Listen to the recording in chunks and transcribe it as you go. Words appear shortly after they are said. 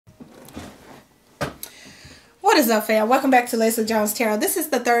What is up, fam? Welcome back to Lesley Jones Tarot. This is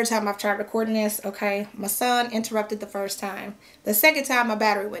the third time I've tried recording this, okay? My son interrupted the first time. The second time, my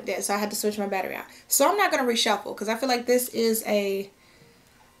battery went dead, so I had to switch my battery out. So I'm not going to reshuffle because I feel like this is a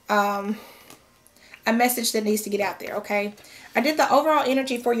message that needs to get out there, okay? I did the overall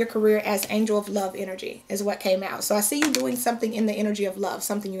energy for your career as Angel of Love energy is what came out. So I see you doing something in the energy of love,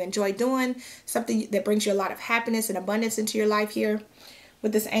 something you enjoy doing, something that brings you a lot of happiness and abundance into your life here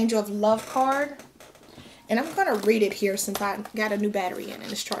with this Angel of Love card. And I'm going to read it here since I got a new battery in and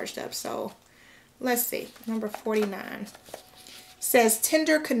it's charged up. So let's see. Number 49 says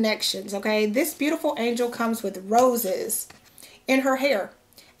tender connections. Okay. This beautiful angel comes with roses in her hair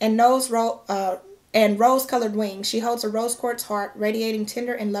and rose-colored wings. She holds a rose quartz heart, radiating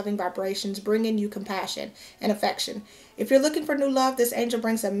tender and loving vibrations, bringing you compassion and affection. If you're looking for new love, this angel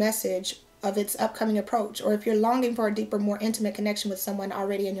brings a message of its upcoming approach. Or if you're longing for a deeper, more intimate connection with someone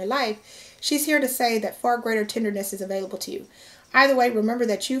already in your life, she's here to say that far greater tenderness is available to you. Either way, remember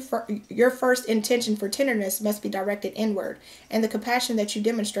that your first intention for tenderness must be directed inward, and the compassion that you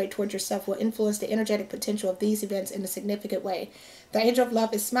demonstrate toward yourself will influence the energetic potential of these events in a significant way. The Angel of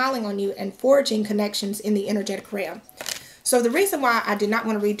Love is smiling on you and forging connections in the energetic realm. So the reason why I did not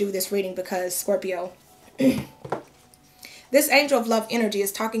want to redo this reading, because Scorpio, this Angel of Love energy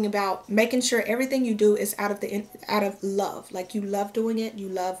is talking about making sure everything you do is out of love. Like you love doing it. You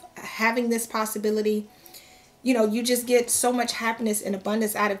love having this possibility. You know, you just get so much happiness and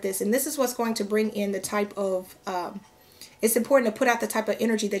abundance out of this. And this is what's going to bring in the type of, it's important to put out the type of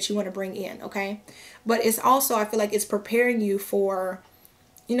energy that you want to bring in, okay? But it's also, I feel like it's preparing you for,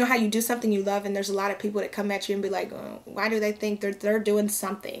 you know how you do something you love and there's a lot of people that come at you and be like, oh, why do they think they're doing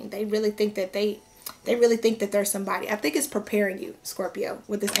something? They really think that they really think that they're somebody. I think it's preparing you, Scorpio,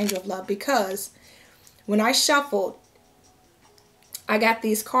 with this Angel of Love, because when I shuffled, I got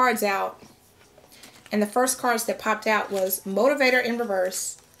these cards out, and the first cards that popped out was Motivator in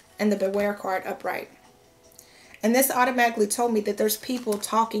reverse and the Beware card upright. And this automatically told me that there's people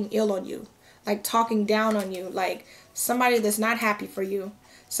talking ill on you, like talking down on you, like somebody that's not happy for you.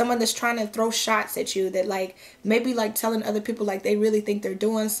 Someone that's trying to throw shots at you, that like maybe like telling other people like they really think they're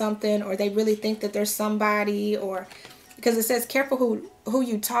doing something, or they really think that they're somebody, or because it says careful who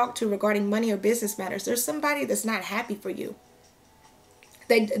you talk to regarding money or business matters. There's somebody that's not happy for you.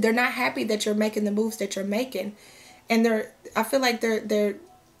 They're not happy that you're making the moves that you're making, and I feel like they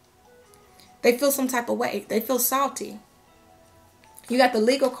feel some type of way. They feel salty. You got the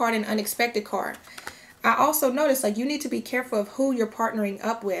Legal card and Unexpected card. I also noticed like you need to be careful of who you're partnering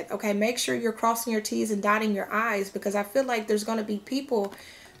up with. Okay, make sure you're crossing your T's and dotting your I's, because I feel like there's going to be people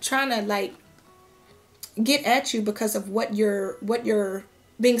trying to like get at you because of what you're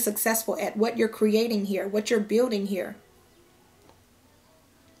being successful at, what you're creating here, what you're building here.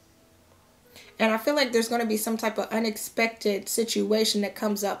 And I feel like there's going to be some type of unexpected situation that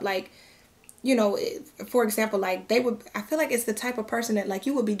comes up, like, you know, for example, like I feel like it's the type of person that like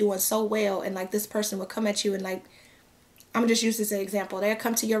you would be doing so well, and like this person would come at you and like, I'm just use this as an example. They'll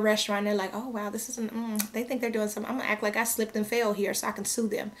come to your restaurant and they're like, oh wow, this isn't, they think they're doing something. I'm gonna act like I slipped and fell here so I can sue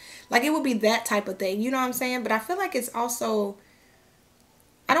them. Like it would be that type of thing. You know what I'm saying? But I feel like it's also,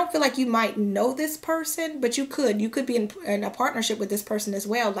 I don't feel like you might know this person, but you could be in a partnership with this person as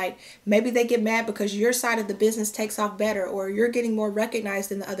well. Like maybe they get mad because your side of the business takes off better, or you're getting more recognized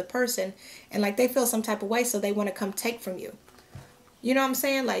than the other person, and like they feel some type of way, so they want to come take from you. You know what I'm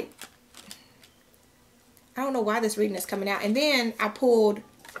saying? Like, I don't know why this reading is coming out. And then I pulled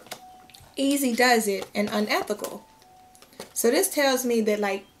Easy Does It and Unethical. So this tells me that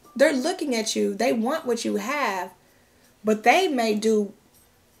like they're looking at you, they want what you have, but they may do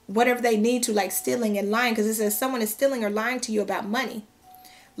whatever they need to, like stealing and lying, because it says someone is stealing or lying to you about money.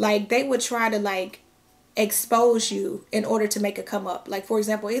 Like they would try to like expose you in order to make it come up. Like for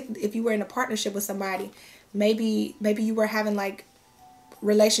example, if you were in a partnership with somebody, maybe you were having like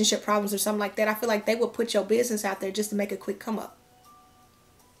relationship problems or something like that. I feel like they would put your business out there just to make a quick come up.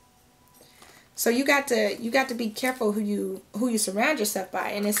 So you got to be careful who you surround yourself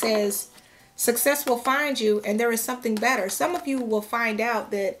by. And it says success will find you, and there is something better. Some of you will find out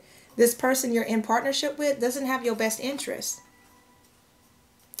that this person you're in partnership with doesn't have your best interest.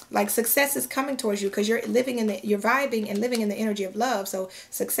 Like success is coming towards you because you're vibing and living in the energy of love. So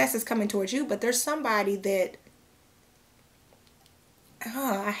success is coming towards you, but there's somebody that,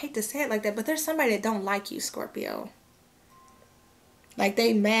 I hate to say it like that, but there's somebody that don't like you, Scorpio. Like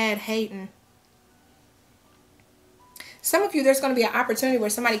they mad hating. Some of you, there's going to be an opportunity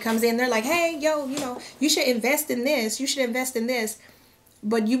where somebody comes in, they're like, hey, yo, you know, you should invest in this. You should invest in this.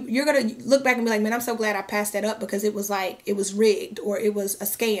 But you're going to look back and be like, man, I'm so glad I passed that up, because it was like, it was rigged, or it was a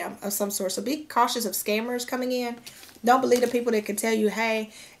scam of some sort. So be cautious of scammers coming in. Don't believe the people that can tell you, hey,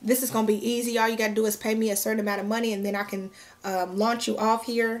 this is going to be easy. All you got to do is pay me a certain amount of money, and then I can launch you off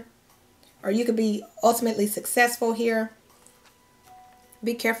here. Or you could be ultimately successful here.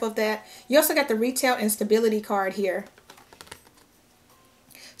 Be careful of that. You also got the retail instability card here.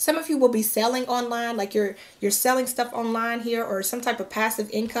 Some of you will be selling online, like you're selling stuff online here, or some type of passive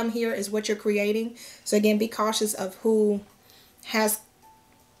income here is what you're creating. So again, be cautious of who has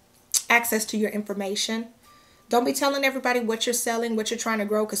access to your information. Don't be telling everybody what you're selling, what you're trying to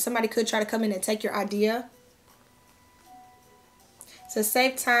grow, because somebody could try to come in and take your idea. So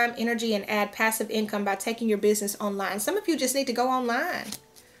save time, energy, and add passive income by taking your business online. Some of you just need to go online.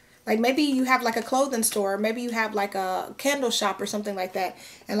 Like maybe you have like a clothing store, maybe you have like a candle shop or something like that.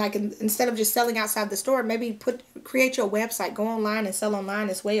 And like instead of just selling outside the store, maybe create your website, go online and sell online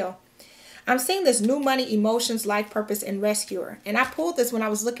as well. I'm seeing this new money, emotions, life purpose, and rescuer. And I pulled this when I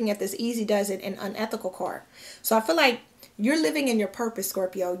was looking at this easy does it and unethical card. So I feel like you're living in your purpose,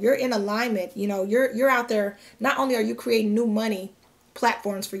 Scorpio. You're in alignment. You know, you're out there. Not only are you creating new money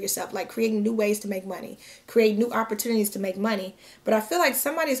platforms for yourself, like creating new ways to make money, create new opportunities to make money, but I feel like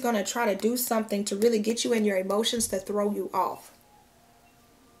somebody's going to try to do something to really get you in your emotions to throw you off.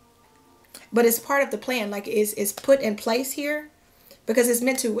 But it's part of the plan, like it's put in place here, because it's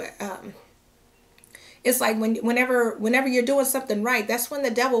meant to it's like whenever you're doing something right, that's when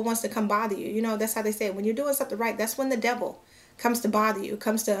the devil wants to come bother you. You know, that's how they say it. When you're doing something right, that's when the devil comes to bother you,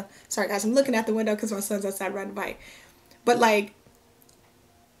 sorry guys, I'm looking out the window because my son's outside riding a bike. But like,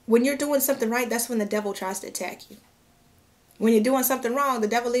 when you're doing something right, that's when the devil tries to attack you. When you're doing something wrong, the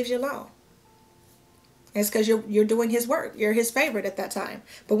devil leaves you alone. And it's because you're doing his work. You're his favorite at that time.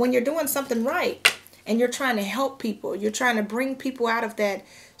 But when you're doing something right and you're trying to help people, you're trying to bring people out of that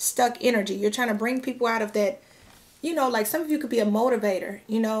stuck energy. You're trying to bring people out of that, you know, like some of you could be a motivator.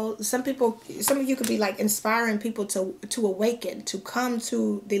 You know, some of you could be like inspiring people to awaken, to come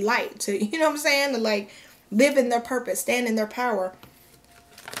to the light, to, you know what I'm saying? To like live in their purpose, stand in their power.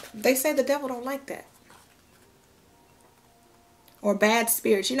 They say the devil don't like that. Or bad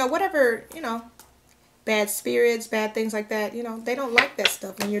spirits. You know, whatever, you know, bad spirits, bad things like that. You know, they don't like that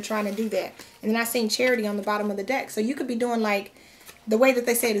stuff when you're trying to do that. And then I seen charity on the bottom of the deck. So you could be doing like, the way that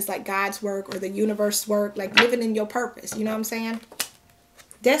they say it is like God's work or the universe's work. Like living in your purpose. You know what I'm saying?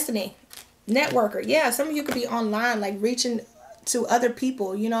 Destiny. Networker. Yeah, some of you could be online like reaching to other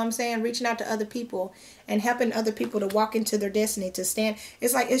people, you know what I'm saying? Reaching out to other people and helping other people to walk into their destiny, to stand.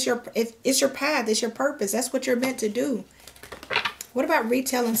 It's like it's your path, it's your purpose. That's what you're meant to do. What about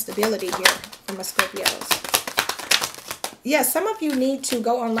retail instability here for my Scorpios? Yeah, some of you need to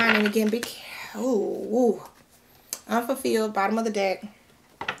go online and again be unfulfilled, bottom of the deck.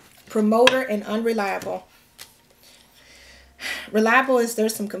 Promoter and unreliable. Reliable is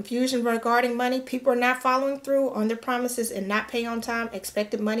there's some confusion regarding money. People are not following through on their promises and not paying on time.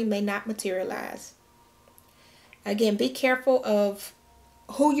 Expected money may not materialize. Again, be careful of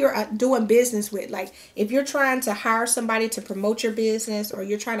who you're doing business with. Like if you're trying to hire somebody to promote your business, or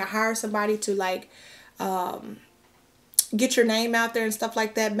you're trying to hire somebody to like get your name out there and stuff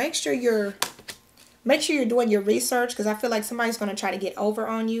like that, make sure you're doing your research, because I feel like somebody's going to try to get over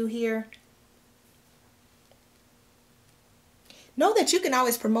on you here. Know that you can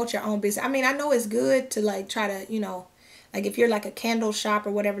always promote your own business. I mean, I know it's good to like try to, you know, like if you're like a candle shop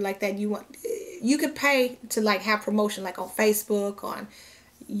or whatever like that, you could pay to like have promotion like on Facebook, on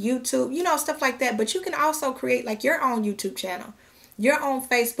YouTube, you know, stuff like that. But you can also create like your own YouTube channel, your own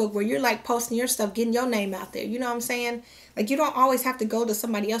Facebook, where you're like posting your stuff, getting your name out there. You know what I'm saying? Like you don't always have to go to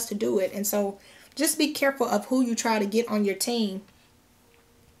somebody else to do it. And so just be careful of who you try to get on your team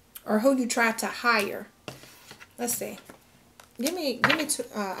or who you try to hire. Let's see. Give me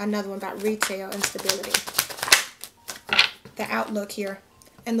another one about retail instability. The outlook here.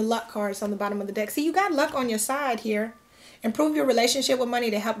 And the luck cards on the bottom of the deck. See, you got luck on your side here. Improve your relationship with money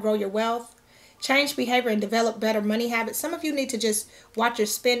to help grow your wealth. Change behavior and develop better money habits. Some of you need to just watch your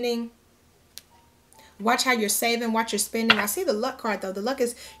spending. Watch how you're saving. Watch your spending. I see the luck card though.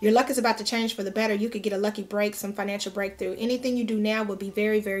 Your luck is about to change for the better. You could get a lucky break, some financial breakthrough. Anything you do now will be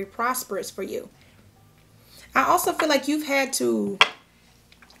very, very prosperous for you. I also feel like you've had to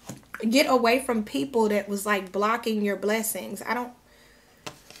get away from people that was like blocking your blessings.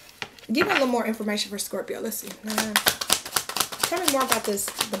 Give me a little more information for Scorpio. Let's see. Tell me more about this,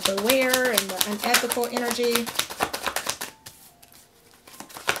 the beware and the unethical energy.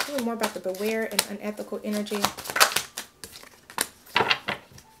 Tell me more about the beware and unethical energy.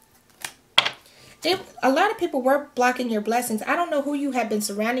 A lot of people were blocking your blessings. I don't know who you have been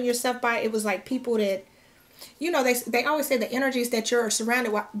surrounding yourself by. It was like people that, you know, they always say the energies that you're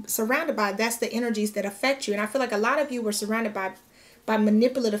surrounded by, that's the energies that affect you. And I feel like a lot of you were surrounded by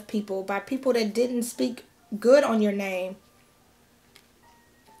manipulative people, by people that didn't speak good on your name.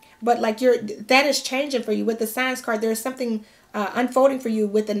 But like that is changing for you. With the Science card, there's something unfolding for you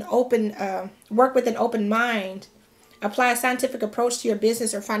with an open, work with an open mind. Apply a scientific approach to your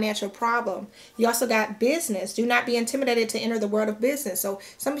business or financial problem. You also got business. Do not be intimidated to enter the world of business. So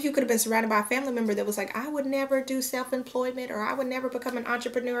some of you could have been surrounded by a family member that was like, I would never do self-employment, or I would never become an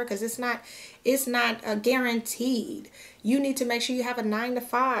entrepreneur because it's not guaranteed. You need to make sure you have a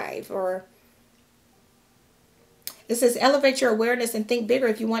 9-to-5. Or it says elevate your awareness and think bigger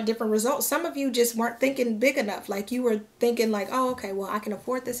if you want different results. Some of you just weren't thinking big enough. Like you were thinking like, oh, okay, well, I can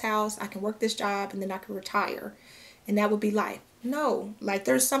afford this house, I can work this job, and then I can retire. And that would be life. No, like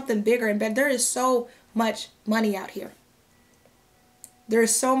there's something bigger and better. There is so much money out here. There are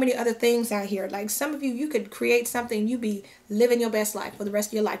so many other things out here. Like some of you, you could create something. You be living your best life for the rest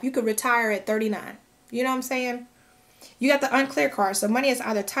of your life. You could retire at 39. You know what I'm saying? You got the unclear card. So money is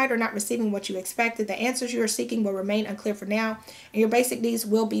either tight or not receiving what you expected. The answers you are seeking will remain unclear for now. And your basic needs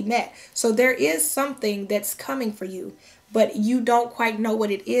will be met. So there is something that's coming for you. But you don't quite know what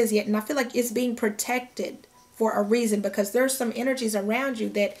it is yet. And I feel like it's being protected for a reason, because there's some energies around you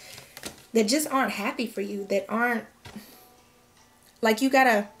that just aren't happy for you, that aren't, like, you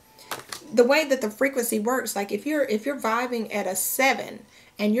gotta, the way that the frequency works, like if you're vibing at a 7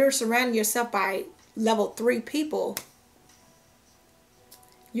 and you're surrounding yourself by level 3 people,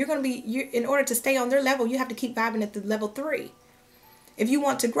 you're gonna be, in order to stay on their level, you have to keep vibing at the level 3. If you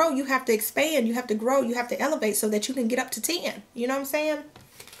want to grow, you have to expand, you have to grow, you have to elevate so that you can get up to 10. You know what I'm saying?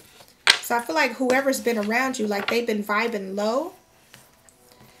 So I feel like whoever's been around you, like they've been vibing low.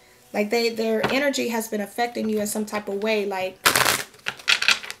 Like their energy has been affecting you in some type of way. Like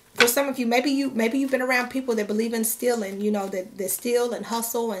for some of you, maybe you've been around people that believe in stealing, you know, that steal and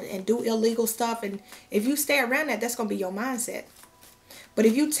hustle and do illegal stuff. And if you stay around that, that's going to be your mindset. But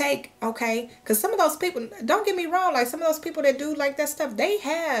if you take, okay, because some of those people, don't get me wrong, like some of those people that do like that stuff, they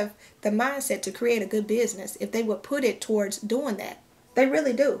have the mindset to create a good business if they would put it towards doing that. They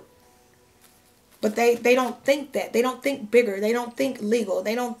really do. But they don't think that. They don't think bigger. They don't think legal.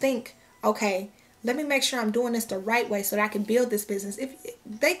 They don't think, okay, let me make sure I'm doing this the right way so that I can build this business. If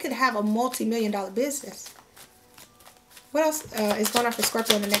they could have a multi-million-dollar business. What else is going on for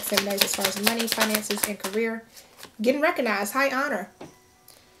Scorpio in the next 7 days as far as money, finances, and career? Getting recognized. High honor.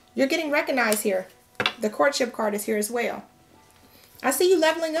 You're getting recognized here. The courtship card is here as well. I see you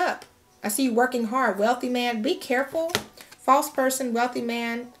leveling up. I see you working hard. Wealthy man. Be careful. False person, wealthy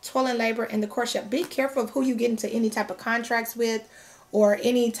man, toil and labor, and the courtship. Be careful of who you get into any type of contracts with or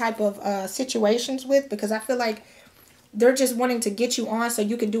any type of situations with, because I feel like they're just wanting to get you on so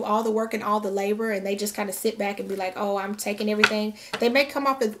you can do all the work and all the labor, and they just kind of sit back and be like, oh, I'm taking everything. They may come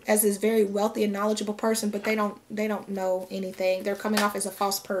off as this very wealthy and knowledgeable person, but they don't know anything. They're coming off as a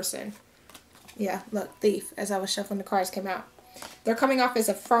false person. Yeah, look, thief. As I was shuffling, the cards came out. They're coming off as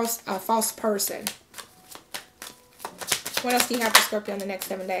a false person. What else do you have for Scorpio in the next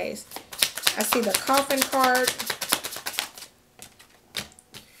 7 days? I see the coffin card.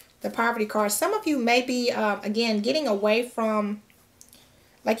 The poverty card. Some of you may be, again, getting away from,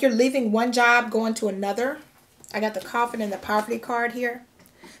 like you're leaving one job, going to another. I got the coffin and the poverty card here.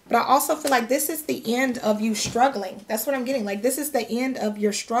 But I also feel like this is the end of you struggling. That's what I'm getting. Like this is the end of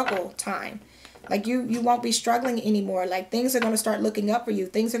your struggle time. Like you won't be struggling anymore. Like things are going to start looking up for you.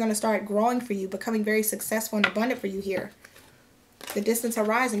 Things are going to start growing for you, becoming very successful and abundant for you here. The distant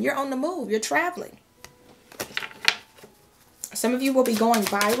horizon. You're on the move. You're traveling. Some of you will be going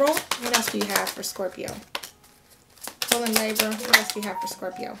viral. What else do you have for Scorpio? Toil and labor. What else do you have for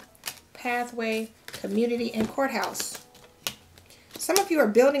Scorpio? Pathway, community, and courthouse. Some of you are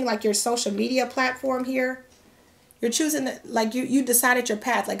building like your social media platform here. You're choosing, like you decided your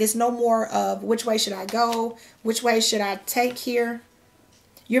path. Like it's no more of which way should I go? Which way should I take here?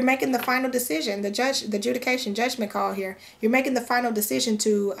 You're making the final decision, the adjudication, judgment call here. You're making the final decision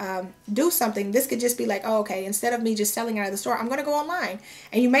to do something. This could just be like, oh, okay, instead of me just selling out of the store, I'm going to go online.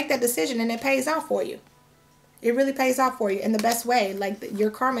 And you make that decision and it pays off for you. It really pays off for you in the best way. Like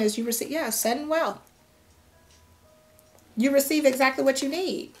your karma is you receive, yeah, sudden wealth. You receive exactly what you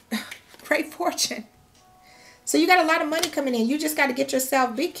need. Great fortune. So you got a lot of money coming in. You just got to get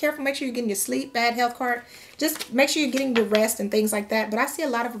yourself, be careful, make sure you're getting your sleep, bad health card. Just make sure you're getting your rest and things like that. But I see a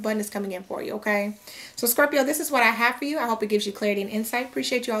lot of abundance coming in for you, okay? So Scorpio, this is what I have for you. I hope it gives you clarity and insight.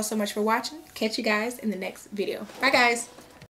 Appreciate you all so much for watching. Catch you guys in the next video. Bye, guys.